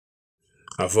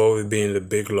I've always been a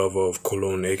big lover of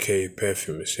cologne, aka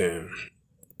perfumes.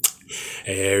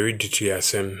 Heredity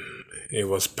as it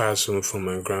was passed on from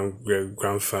my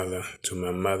grandfather to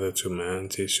my mother to my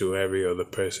aunties to every other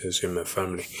person in my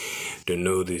family. They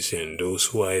know this, and those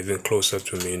who are even closer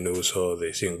to me knows all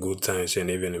this. In good times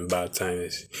and even in bad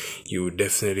times, you will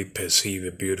definitely perceive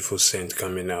a beautiful scent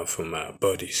coming out from our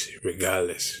bodies,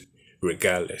 regardless.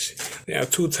 There are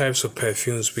two types of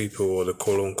perfumes people, or the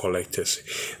cologne collectors.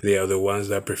 They are the ones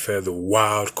that prefer the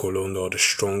wild cologne or the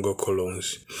stronger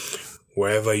colognes.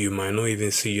 Wherever you might not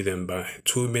even see them, by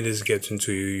 2 minutes get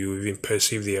into you, you even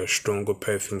perceive their stronger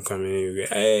perfume coming in. You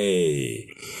go, hey,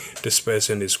 this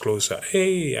person is closer.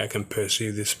 Hey, I can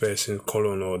perceive this person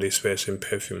cologne or this person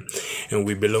perfume. And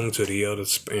we belong to the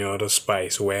other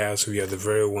spice, whereas we are the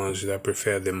very ones that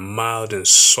prefer the mild and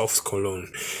soft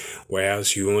cologne,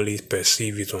 whereas you only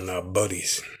perceive it on our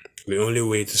bodies. The only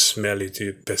way to smell it,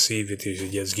 to perceive it, is to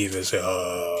just give us a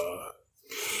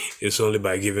It's only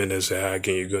by giving us a hug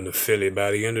and you're going to feel it. By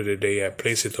the end of the day, I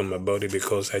place it on my body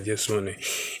because I just want to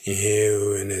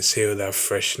inhale and exhale that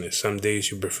freshness. Some days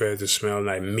you prefer to smell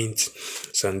like mint.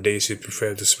 Some days you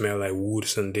prefer to smell like wood.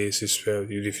 Some days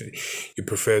you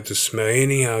prefer to smell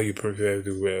anyhow you prefer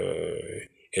to.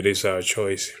 It is our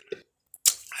choice.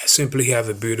 I simply have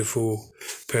a beautiful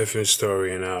perfume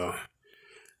story now.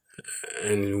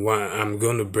 And I'm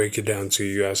going to break it down to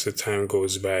you as the time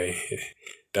goes by.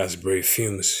 That's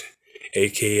Perfumes.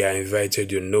 aka I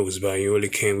invited your nose, but you only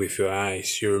came with your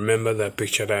eyes. You remember that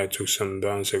picture that I took some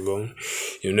months ago?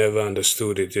 You never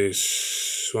understood it.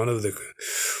 Is one of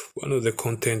the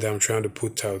content I'm trying to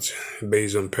put out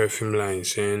based on perfume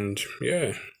lines. And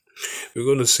yeah, we're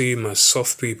going to see my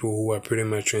soft people who are pretty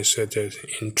much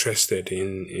interested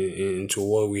into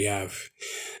what we have.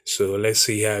 So let's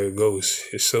see how it goes.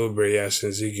 It's so Brey,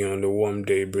 Ashton, Ziggy on the warm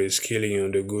day, Brey Skilly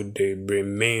on the good day, Brey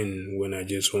main when I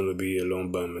just want to be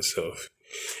alone by myself.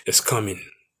 It's coming.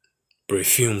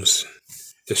 Perfumes.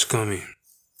 It's coming.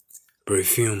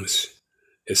 Perfumes.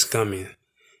 It's coming.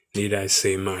 Need I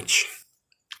say much?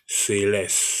 Say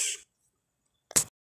less.